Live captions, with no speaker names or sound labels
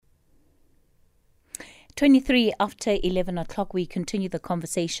23 after 11 o'clock, we continue the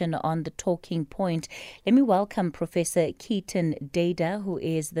conversation on the talking point. Let me welcome Professor Keertan Dheda, who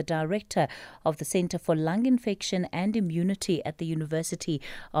is the Director of the Centre for Lung Infection and Immunity at the University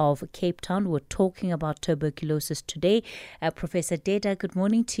of Cape Town. We're talking about tuberculosis today. Professor Dheda, good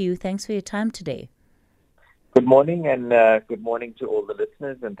morning to you. Thanks for your time today. Good morning, and good morning to all the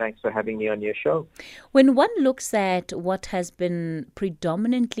listeners, and thanks for having me on your show. When one looks at what has been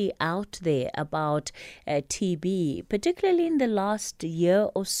predominantly out there about TB, particularly in the last year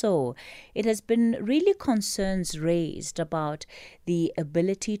or so, it has been really concerns raised about the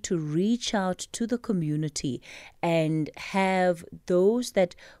ability to reach out to the community and have those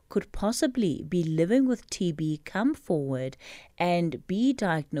that could possibly be living with TB come forward and be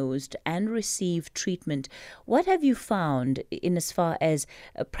diagnosed and receive treatment. What have you found in as far as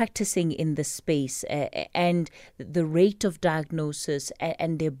practicing in this space and the rate of diagnosis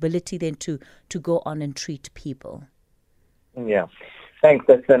and the ability then to go on and treat people? Yeah, thanks.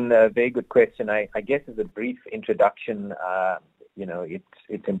 That's a very good question. I guess as a brief introduction,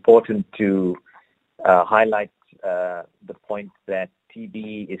 it's important to highlight the point that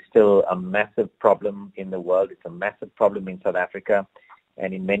TB is still a massive problem in the world. It's a massive problem in South Africa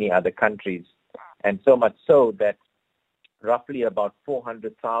and in many other countries. And so much so that roughly about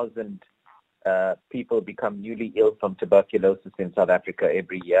 400,000 people become newly ill from tuberculosis in South Africa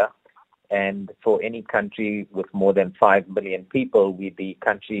every year. And for any country with more than 5 million people, we're the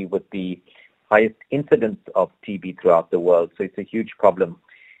country with the highest incidence of TB throughout the world. So it's a huge problem.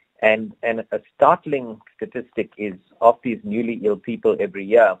 And a startling statistic is of these newly ill people every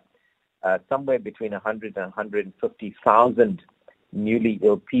year, somewhere between 100 and 150,000 newly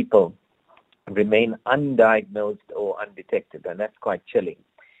ill people remain undiagnosed or undetected, and that's quite chilling.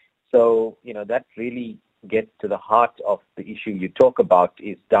 So, that really gets to the heart of the issue you talk about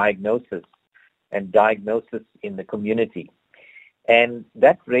is diagnosis and diagnosis in the community. And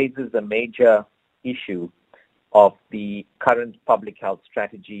that raises a major issue of the current public health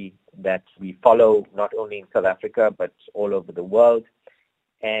strategy that we follow not only in South Africa but all over the world.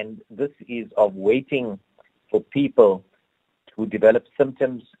 And this is of waiting for people who develop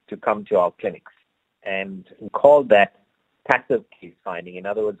symptoms to come to our clinics. And we call that passive case finding. In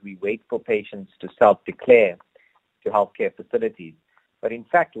other words, we wait for patients to self-declare to healthcare facilities. But in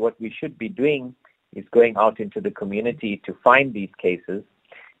fact, what we should be doing is going out into the community to find these cases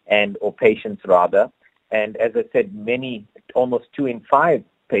or patients rather. And as I said, almost 2 in 5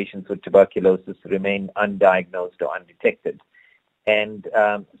 patients with tuberculosis remain undiagnosed or undetected. And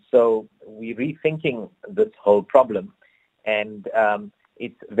so we're rethinking this whole problem. And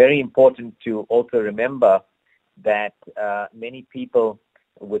it's very important to also remember that many people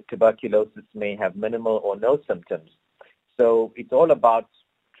with tuberculosis may have minimal or no symptoms. So it's all about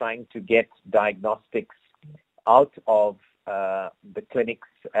trying to get diagnostics out of the clinics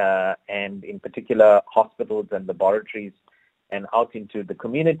and in particular hospitals and laboratories and out into the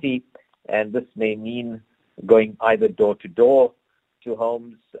community. And this may mean going either door to door to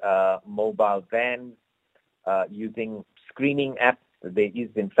homes, mobile vans, using screening apps. There is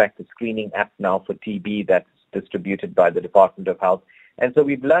in fact a screening app now for TB that's distributed by the Department of Health. And so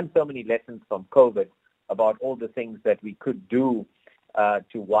we've learned so many lessons from COVID about all the things that we could do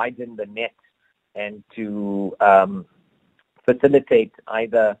to widen the net and to facilitate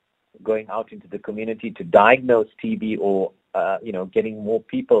either going out into the community to diagnose TB or, getting more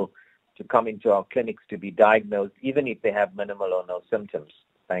people to come into our clinics to be diagnosed, even if they have minimal or no symptoms.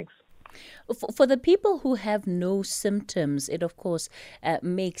 Thanks. For the people who have no symptoms, it of course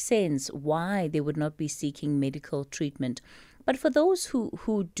makes sense why they would not be seeking medical treatment. But for those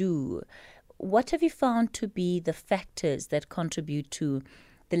who do, what have you found to be the factors that contribute to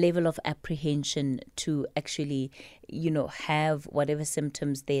the level of apprehension to actually, have whatever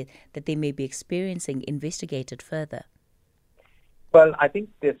symptoms that they may be experiencing investigated further? Well, I think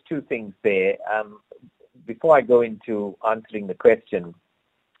there's 2 things there. Before I go into answering the question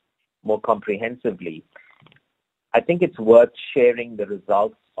more comprehensively, I think it's worth sharing the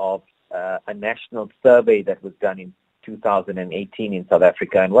results of a national survey that was done in 2018 in South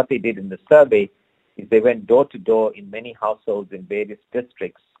Africa. And what they did in the survey is they went door to door in many households in various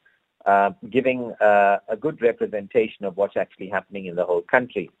districts, giving a good representation of what's actually happening in the whole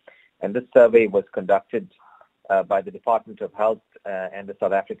country. And this survey was conducted by the Department of Health and the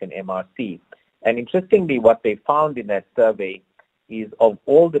South African MRC. And interestingly, what they found in that survey is of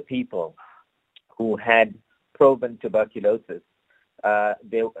all the people who had proven tuberculosis,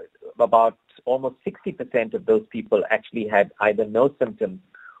 about almost 60% of those people actually had either no symptoms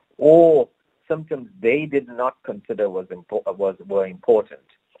or symptoms they did not consider were important.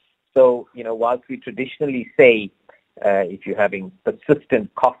 So, whilst we traditionally say if you're having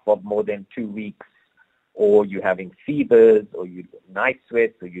persistent cough of more than 2 weeks, or you're having fevers, or you night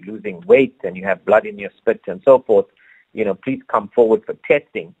sweats, or you're losing weight and you have blood in your spit and so forth, please come forward for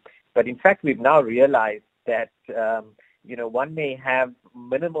testing. But in fact, we've now realized that, one may have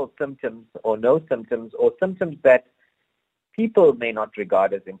minimal symptoms or no symptoms, or symptoms that people may not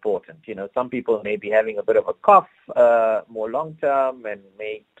regard as important. Some people may be having a bit of a cough more long term and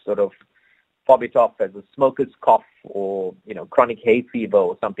may sort of fob it off as a smoker's cough or, chronic hay fever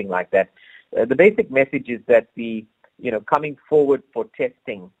or something like that. The basic message is that coming forward for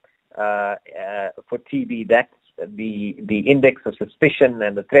testing for TB, that's the index of suspicion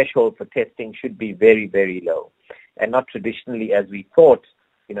and the threshold for testing should be very, very low, and not traditionally as we thought,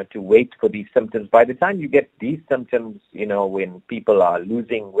 to wait for these symptoms. By the time you get these symptoms, when people are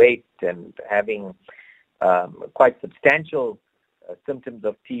losing weight and having quite substantial symptoms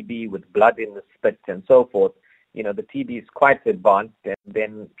of TB with blood in the spit and so forth, the TB is quite advanced, and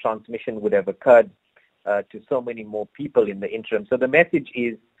then transmission would have occurred to so many more people in the interim. So the message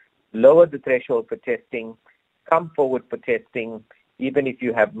is lower the threshold for testing, come forward for testing, even if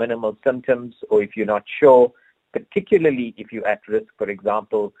you have minimal symptoms or if you're not sure, particularly if you're at risk. For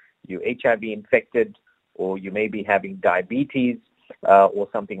example, you're HIV infected, or you may be having diabetes or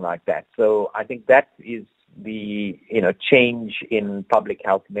something like that. So I think that is the change in public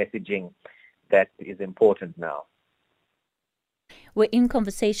health messaging that is important now. We're in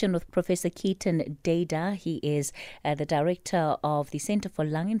conversation with Professor Keertan Dheda. He is the director of the Centre for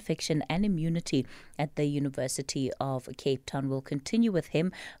Lung Infection and Immunity at the University of Cape Town. We'll continue with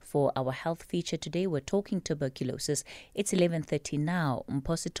him for our health feature today. We're talking tuberculosis. It's 11:30 now.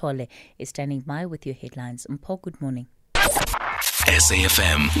 Mposi Tole is standing by with your headlines. Mpo, good morning.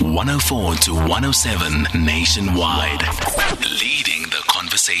 SAFM 104 to 107 nationwide, leading the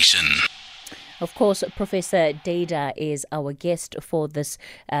conversation. Of course, Professor Dheda is our guest for this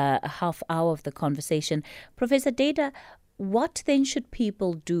half hour of the conversation. Professor Dheda, what then should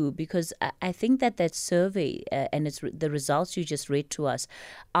people do? Because I think that survey and the results you just read to us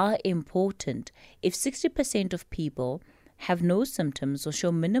are important. If 60% of people have no symptoms or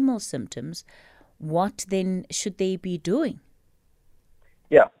show minimal symptoms, what then should they be doing?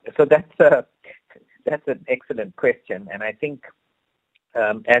 Yeah, so that's an excellent question, and I think,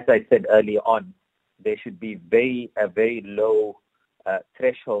 as I said earlier on, there should be a very low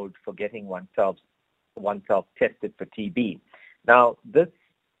threshold for getting oneself tested for TB. Now, this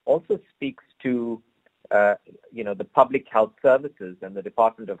also speaks to the public health services and the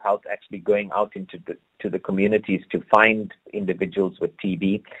Department of Health actually going out into the communities to find individuals with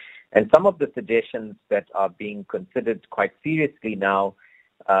TB. And some of the suggestions that are being considered quite seriously now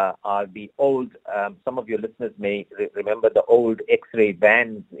are the old, some of your listeners may remember the old X-ray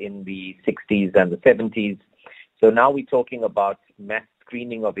vans in the 60s and the 70s. So now we're talking about mass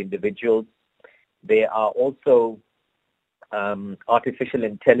screening of individuals. There are also artificial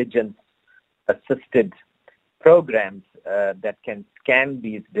intelligence assisted programs that can scan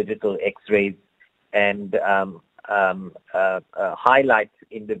these digital X-rays and highlight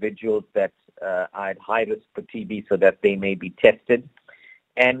individuals that are at high risk for TB so that they may be tested.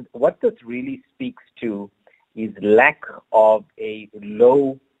 And what this really speaks to is lack of a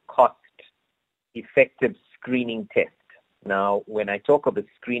low-cost, effective screening test. Now, when I talk of a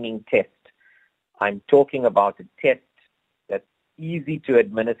screening test, I'm talking about a test that's easy to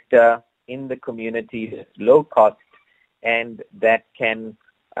administer in the community, that's low cost, and that can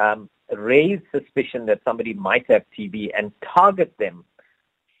raise suspicion that somebody might have TB and target them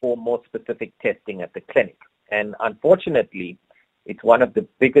for more specific testing at the clinic. And unfortunately, it's one of the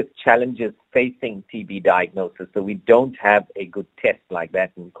biggest challenges facing TB diagnosis. So we don't have a good test like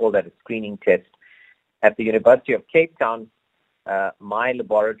that, and we call that a screening test. At the University of Cape Town, my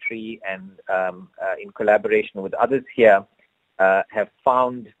laboratory and in collaboration with others here have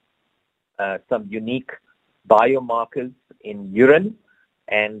found some unique biomarkers in urine,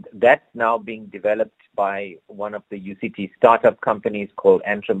 and that's now being developed by one of the UCT startup companies called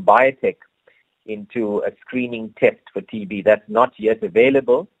Antrim Biotech into a screening test for TB. That's not yet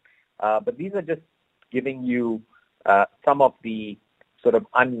available, but these are just giving you some of the sort of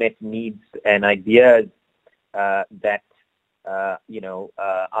unmet needs and ideas that are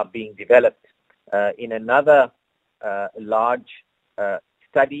being developed. In another large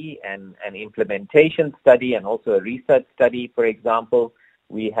study and an implementation study and also a research study, for example,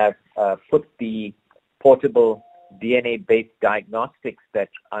 we have put the portable DNA-based diagnostics that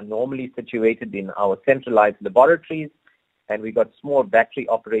are normally situated in our centralized laboratories, and we got small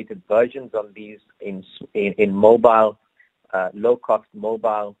battery-operated versions of these in mobile, low-cost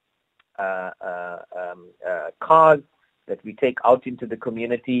mobile cars that we take out into the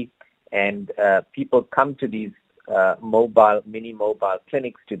community, and people come to these mini mobile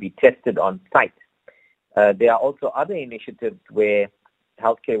clinics to be tested on site. There are also other initiatives where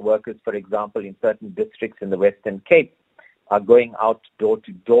healthcare workers, for example, in certain districts in the Western Cape, are going out door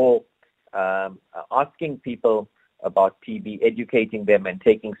to door, asking people about TB, educating them and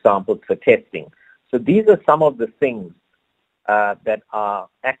taking samples for testing. So these are some of the things that are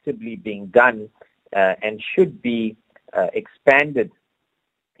actively being done and should be expanded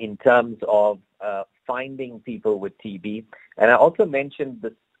in terms of finding people with TB. And I also mentioned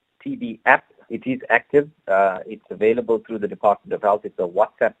the TB app. It is active. It's available through the Department of Health. It's a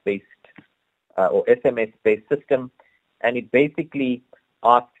WhatsApp-based or SMS-based system. And it basically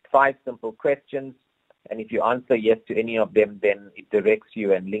asks 5 simple questions. And if you answer yes to any of them, then it directs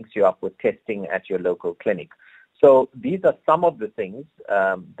you and links you up with testing at your local clinic. So these are some of the things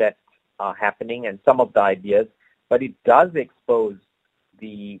that are happening and some of the ideas, but it does expose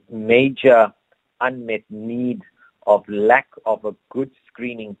the major unmet need of lack of a good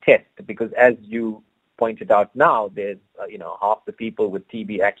screening test, because as you pointed out now, there's half the people with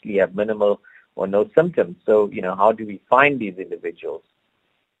TB actually have minimal or no symptoms. So how do we find these individuals?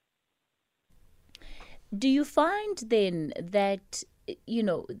 Do you find then that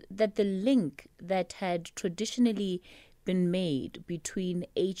that the link that had traditionally been made between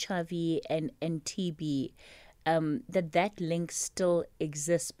HIV and TB, that link still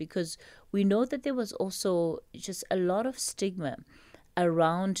exists? Because we know that there was also just a lot of stigma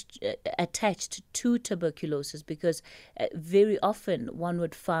around attached to tuberculosis, because very often one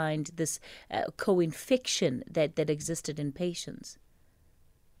would find this co-infection that existed in patients.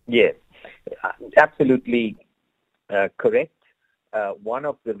 Yes, absolutely correct. One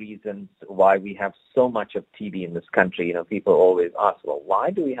of the reasons why we have so much of TB in this country, people always ask, well, why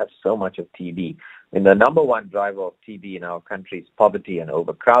do we have so much of TB? And the number one driver of TB in our country is poverty and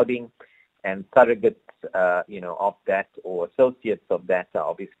overcrowding, and surrogates, of that or associates of that are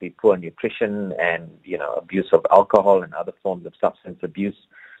obviously poor nutrition and, abuse of alcohol and other forms of substance abuse.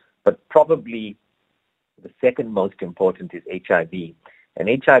 But probably the second most important is HIV.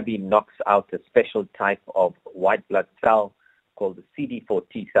 And HIV knocks out a special type of white blood cell called the CD4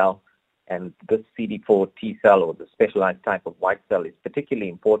 T cell. And this CD4 T cell, or the specialized type of white cell, is particularly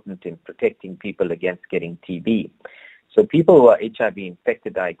important in protecting people against getting TB. So people who are HIV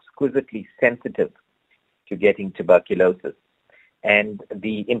infected are exquisitely sensitive to getting tuberculosis. And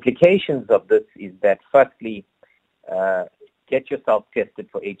the implications of this is that, firstly, get yourself tested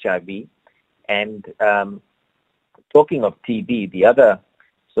for HIV. And talking of TB, the other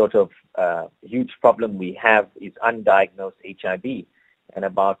sort of huge problem we have is undiagnosed HIV. And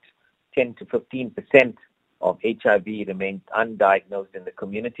about 10 to 15% of HIV remains undiagnosed in the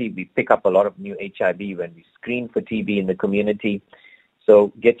community. We pick up a lot of new HIV when we screen for TB in the community.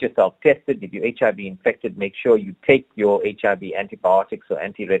 So get yourself tested. If you're HIV infected, make sure you take your HIV antibiotics or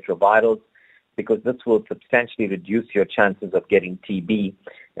antiretrovirals, because this will substantially reduce your chances of getting TB.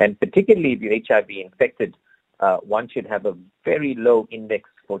 And particularly if you're HIV infected, one should have a very low index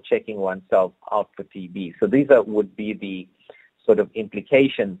for checking oneself out for TB. So these would be the sort of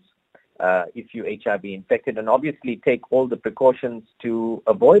implications if you're HIV infected, and obviously take all the precautions to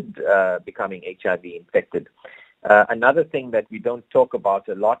avoid becoming HIV infected. Another thing that we don't talk about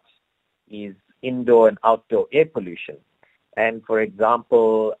a lot is indoor and outdoor air pollution. And for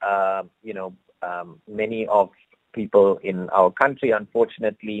example, many of people in our country,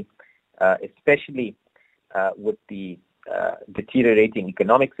 unfortunately, especially with the deteriorating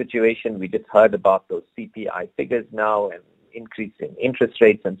economic situation, we just heard about those CPI figures now and increase in interest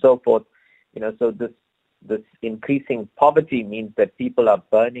rates and so forth. So this increasing poverty means that people are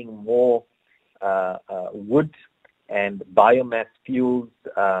burning more wood and biomass fuels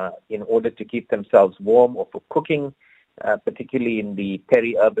in order to keep themselves warm or for cooking, particularly in the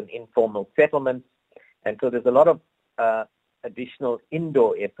peri-urban informal settlements. And so there's a lot of additional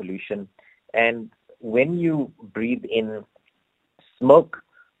indoor air pollution. And when you breathe in smoke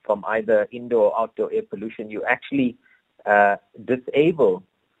from either indoor or outdoor air pollution, you actually disable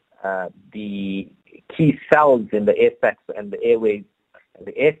the key cells in the air sacs and the airways and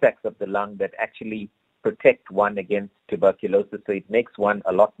the air sacs of the lung that actually protect one against tuberculosis. So it makes one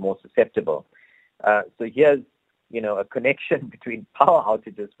a lot more susceptible. So here's, a connection between power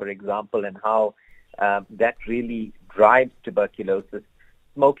outages, for example, and how that really drives tuberculosis.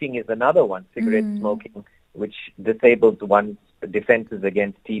 Smoking is another one, cigarette smoking, which disables one's defenses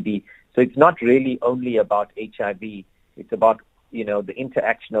against TB. So it's not really only about HIV. It's about, the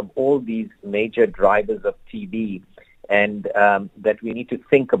interaction of all these major drivers of TB and that we need to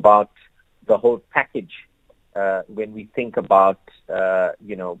think about the whole package when we think about,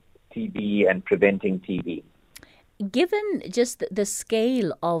 TB and preventing TB. Given just the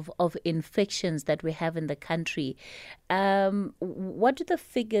scale of infections that we have in the country, what do the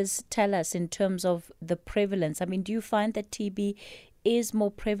figures tell us in terms of the prevalence? I mean, do you find that TB is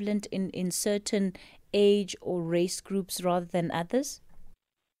more prevalent in certain age or race groups rather than others?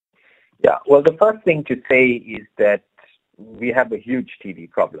 Yeah, well, the first thing to say is that we have a huge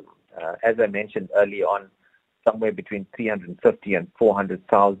TB problem. As I mentioned early on, somewhere between 350 and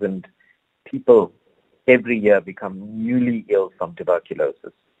 400,000 people every year become newly ill from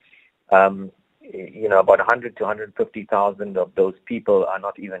tuberculosis. About 100 to 150,000 of those people are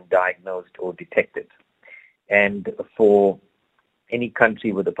not even diagnosed or detected. And for any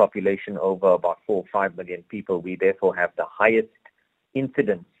country with a population over about 4 or 5 million people, we therefore have the highest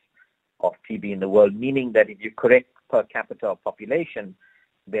incidence of TB in the world, meaning that if you correct per capita population,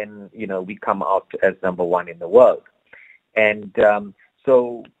 then, we come out as number one in the world. And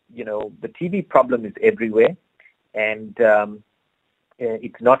so, the TB problem is everywhere, and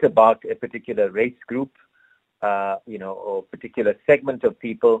it's not about a particular race group, or particular segment of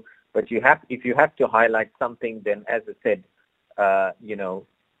people, but if you have to highlight something, then as I said,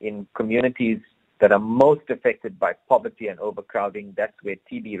 in communities that are most affected by poverty and overcrowding, that's where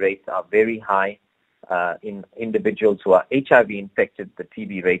TB rates are very high. In individuals who are HIV infected, the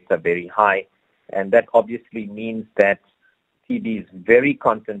TB rates are very high, and that obviously means that TB is very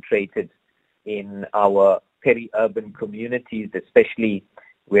concentrated in our peri-urban communities, especially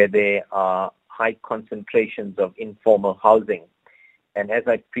where there are high concentrations of informal housing. And as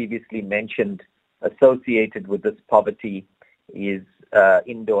I previously mentioned, associated with this poverty is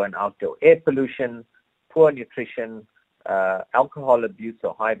indoor and outdoor air pollution, poor nutrition, alcohol abuse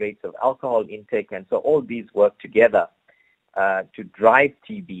or high rates of alcohol intake. And so all these work together to drive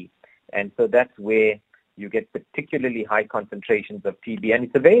TB. And so that's where you get particularly high concentrations of TB. And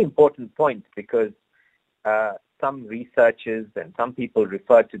it's a very important point because some researchers and some people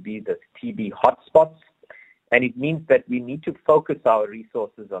refer to these as TB hotspots. And it means that we need to focus our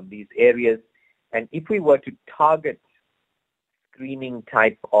resources on these areas. And if we were to target screening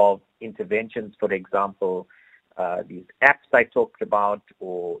type of interventions, for example, these apps I talked about,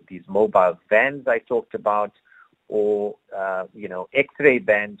 or these mobile vans I talked about, or, X-ray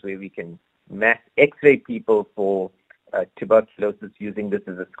vans where we can mass X-ray people for tuberculosis using this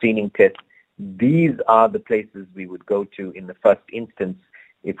as a screening test. These are the places we would go to in the first instance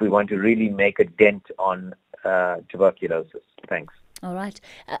if we want to really make a dent on tuberculosis. Thanks. All right.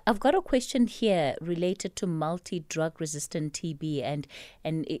 I've got a question here related to multi-drug resistant TB, and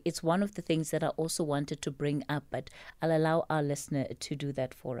it's one of the things that I also wanted to bring up, but I'll allow our listener to do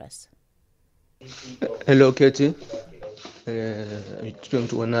that for us. Hello, Katie. I'm talking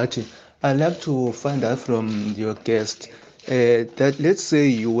to Wanati. I'd like to find out from your guest that let's say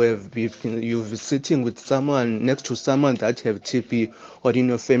you've been sitting with someone next to someone that have TB, or in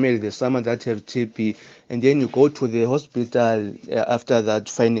your family there's someone that have TB, and then you go to the hospital after that,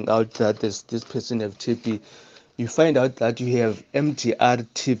 finding out that this person have TB. You find out that you have MDR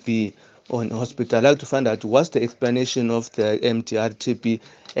TB on hospital. I'd like to find out what's the explanation of the MDR TB,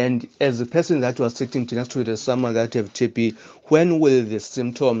 and as a person that was sitting next to someone that have TB, when will the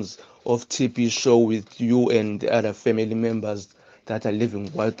symptoms of TB show with you and the other family members that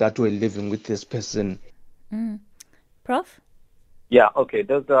were living with this person? Prof? Yeah, okay.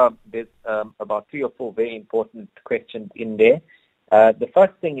 There's about 3 or 4 very important questions in there. The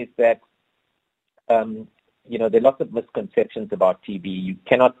first thing is that, there are lots of misconceptions about TB. You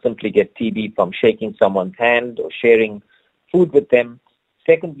cannot simply get TB from shaking someone's hand or sharing food with them.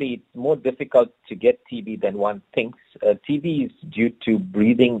 Secondly, it's more difficult to get TB than one thinks. TB is due to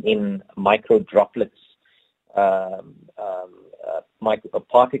breathing in micro droplets,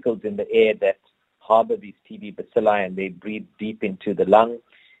 particles in the air that harbor these TB bacilli, and they breathe deep into the lung.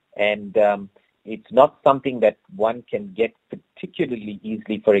 And it's not something that one can get particularly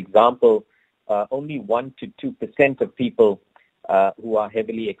easily. For example, only 1 to 2% of people who are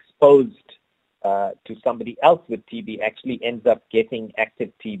heavily exposed to somebody else with TB actually ends up getting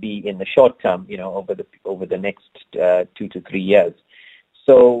active TB in the short term, over the next 2 to 3 years.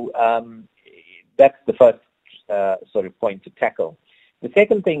 So that's the first sort of point to tackle. The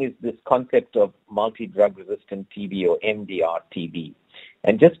second thing is this concept of multi-drug resistant TB or MDR TB.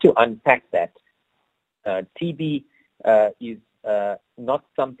 And just to unpack that, TB is not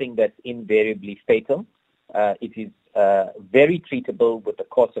something that's invariably fatal. It is very treatable with the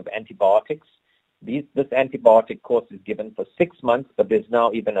course of antibiotics. This antibiotic course is given for 6 months, but there's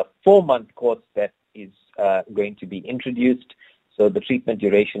now even a 4-month course that is going to be introduced. So the treatment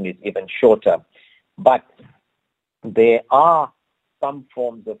duration is even shorter. But there are some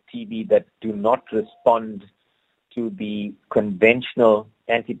forms of TB that do not respond to the conventional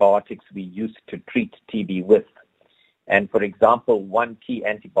antibiotics we used to treat TB with. And for example, one key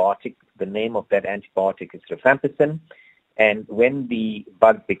antibiotic, the name of that antibiotic is rifampicin. And when the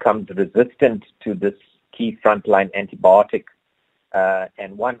bug becomes resistant to this key frontline antibiotic,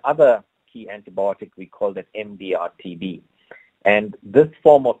 and one other key antibiotic, we call that MDR-TB. And this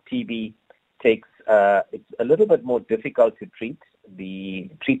form of TB takes, it's a little bit more difficult to treat. The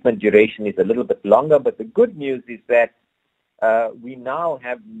treatment duration is a little bit longer, but the good news is that we now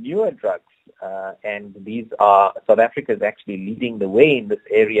have newer drugs, and these are, South Africa is actually leading the way in this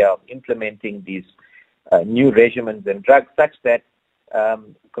area of implementing these new regimens and drugs, such that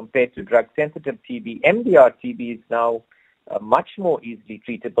compared to drug-sensitive TB, MDR-TB is now much more easily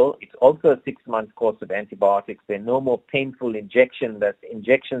treatable. It's also a 6-month course of antibiotics. There are no more painful injections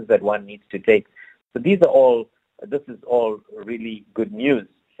that one needs to take. So this is all really good news.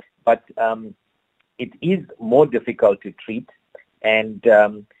 But it is more difficult to treat, and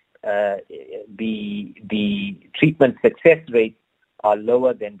the treatment success rates are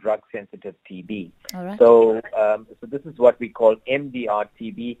lower than drug-sensitive TB. All right. So this is what we call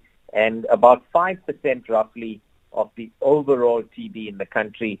MDR-TB, and about 5% roughly of the overall TB in the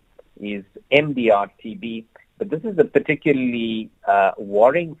country is MDR-TB. But this is a particularly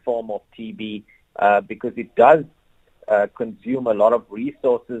worrying form of TB because it does consume a lot of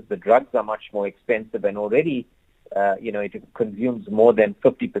resources. The drugs are much more expensive, and already, it consumes more than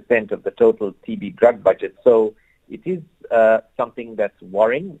 50% of the total TB drug budget. So it is something that's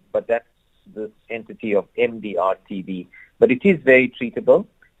worrying, but that's this entity of MDR-TB. But it is very treatable,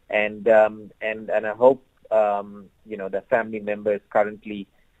 and I hope the family member is currently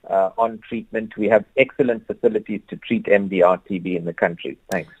on treatment. We have excellent facilities to treat MDR-TB in the country.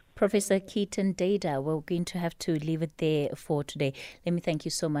 Thanks. Professor Keertan Dheda, we're going to have to leave it there for today. Let me thank you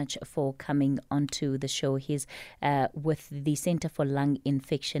so much for coming onto the show. He's with the Center for Lung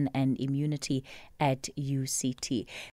Infection and Immunity at UCT.